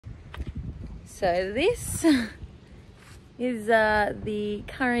So this is the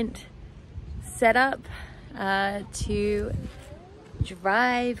current setup to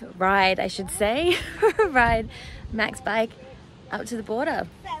ride Mack's bike up to the border.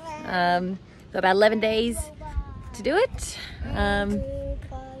 Got about 11 days to do it. I'm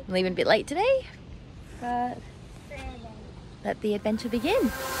leaving a bit late today, but let the adventure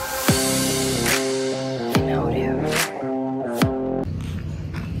begin.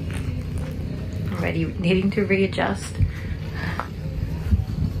 Already needing to readjust.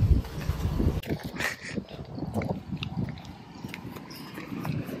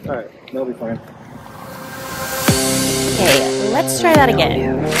 Alright, that'll be fine. Okay, let's try that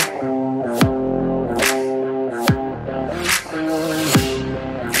again.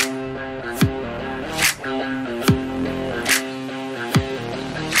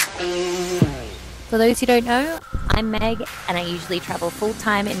 For those who don't know, I'm Meg and I usually travel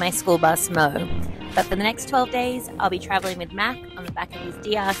full-time in my school bus Mo. But for the next 12 days, I'll be traveling with Mack on the back of his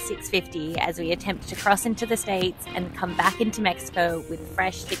DR650 as we attempt to cross into the States and come back into Mexico with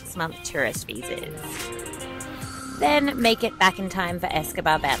fresh 6-month tourist visas. Then make it back in time for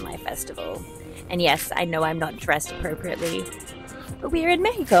Escobar Van Life Festival. And yes, I know I'm not dressed appropriately, but we're in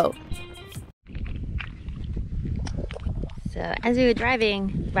Mexico. So as we were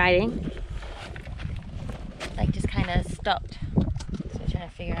riding, like just kind of stopped. So we're trying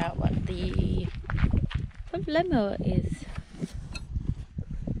to figure out what the problemo is.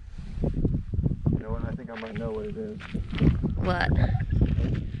 You know what? I think I might know what it is. What?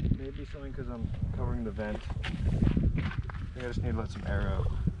 Maybe something because I'm covering the vent. I think I just need to let some air out.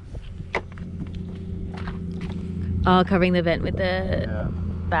 Oh, covering the vent with the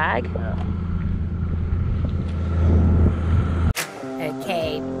bag? Yeah.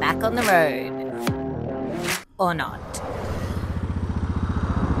 Okay, back on the road. Or not.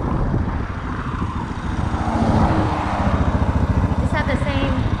 Just had the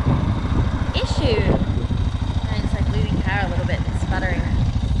same issue. And it's like losing power a little bit and sputtering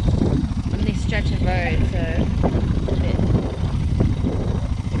on this stretch of road, so it's a bit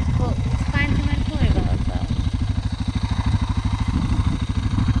difficult to find somewhere to pull over, but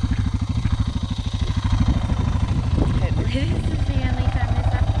hopefully this is the only time this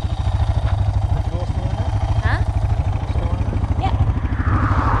happens. Huh? Yeah.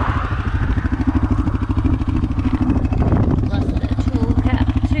 Lost the tool cap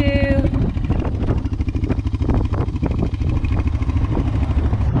too.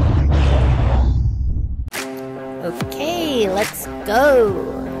 Okay, let's go.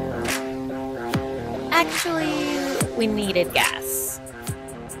 Actually, we needed gas.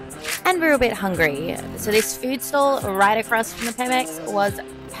 And we were a bit hungry, so this food stall right across from the Pemex was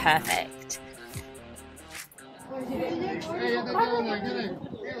perfect.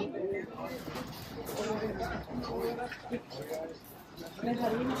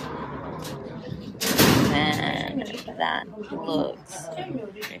 Man, that looks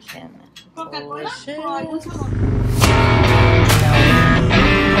freaking delicious.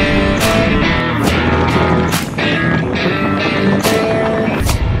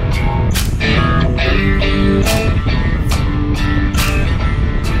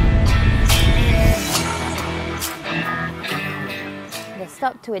 I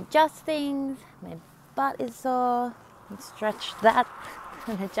stopped to adjust things. My butt is sore. I stretched that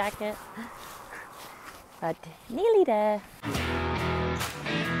in a jacket. But nearly there.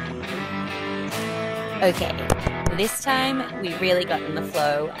 Okay, this time we really got in the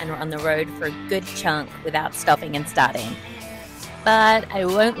flow and were on the road for a good chunk without stopping and starting. But I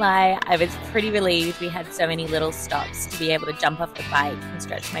won't lie, I was pretty relieved we had so many little stops to be able to jump off the bike and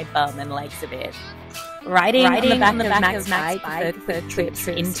stretch my bum and legs a bit. Riding on the back of Mack's bike for trips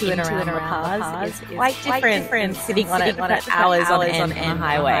into and around La Paz is quite different from sitting on it for hours on end on the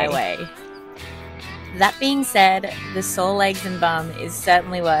highway. That being said, the sore legs and bum is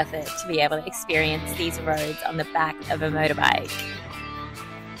certainly worth it to be able to experience these roads on the back of a motorbike.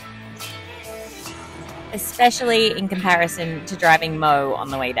 Especially in comparison to driving Mo on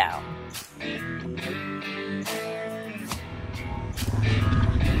the way down.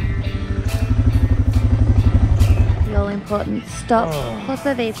 The all-important stop for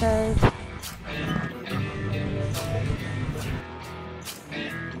cervezas.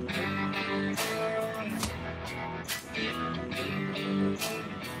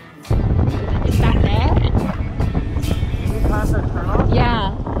 Is that there? Can you pass that turn off?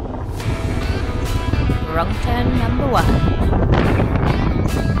 Yeah. Wrong turn number 1.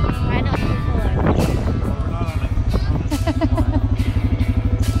 Try not to pull over.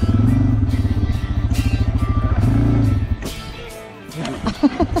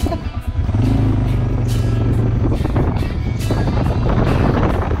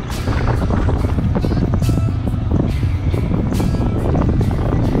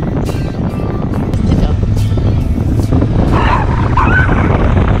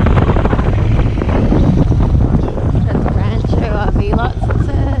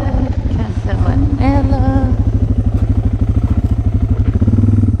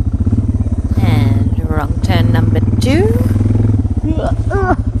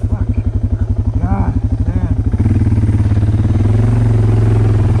 Fuck. God damn.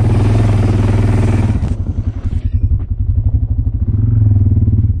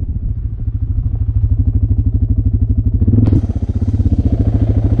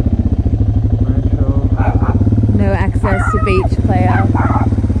 No access to beach player.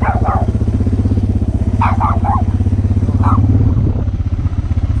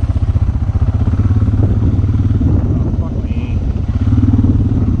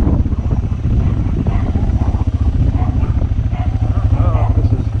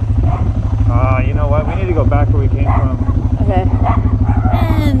 Back where we came from. Okay.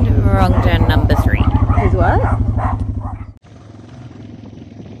 And wrong turn number 3. Is what?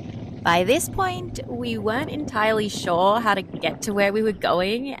 By this point, we weren't entirely sure how to get to where we were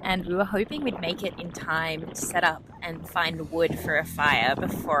going, and we were hoping we'd make it in time to set up and find wood for a fire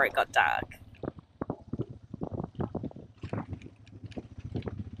before it got dark.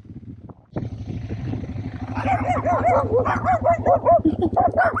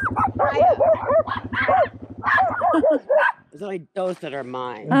 There's only those that are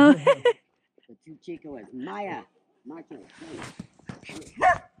mine. Oh. The 2 Chico is Maya. Marco.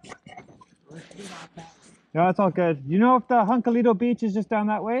 Yeah, that's all good. You know if the Hunkalito Beach is just down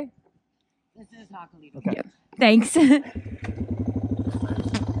that way? This is Hunkalito. Okay. Yep. Thanks.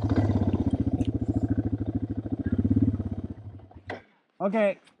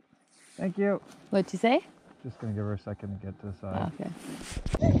 Okay. Thank you. What'd you say? Just gonna give her a second to get to the side. Okay.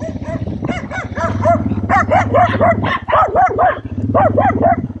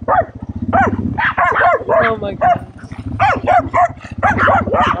 Oh my god. I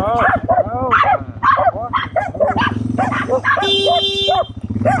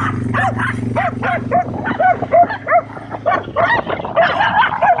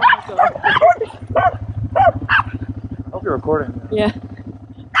hope you're recording. Yeah.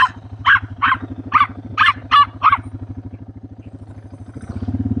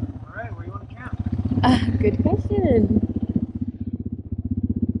 Alright, where you want to camp? Good question.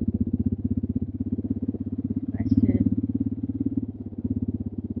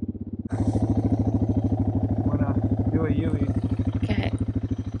 Wanna do a Yui? Okay.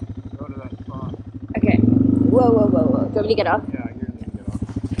 Go to that spot. Okay. Whoa, whoa, whoa, whoa. Do you want me to get off? Yeah, you're gonna get off.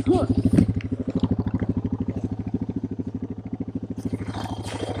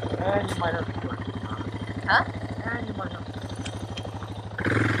 And you might have to work. Huh? And you might have to.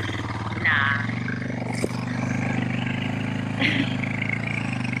 Nah.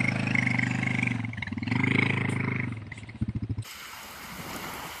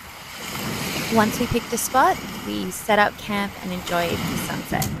 Once we picked a spot, we set up camp and enjoyed the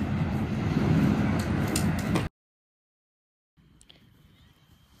sunset.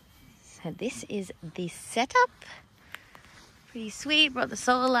 So this is the setup. Pretty sweet. Brought the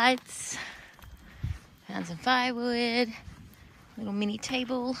solar lights. Found some firewood. Little mini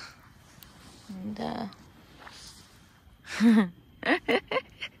table. And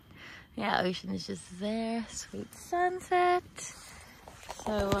yeah, ocean is just there. Sweet sunset.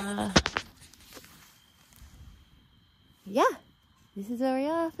 So yeah, this is where we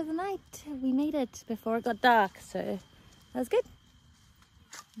are for the night. We made it before it got dark, so that was good.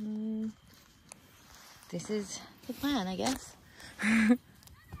 This is the plan, I guess. Ladies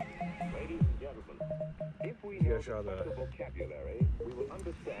and gentlemen, if we know the vocabulary, we will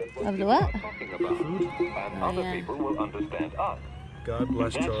understand what Of the people what? are talking about, and other yeah. people will understand us. God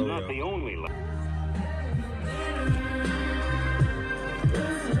bless That's Charlie. not the only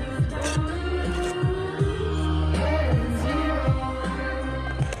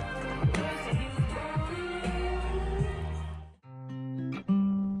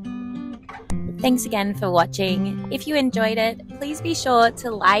Thanks again for watching. If you enjoyed it, please be sure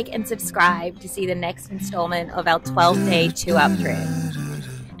to like and subscribe to see the next installment of our 12-day 2-up trip.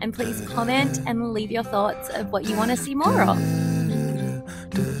 And please comment and leave your thoughts of what you want to see more of.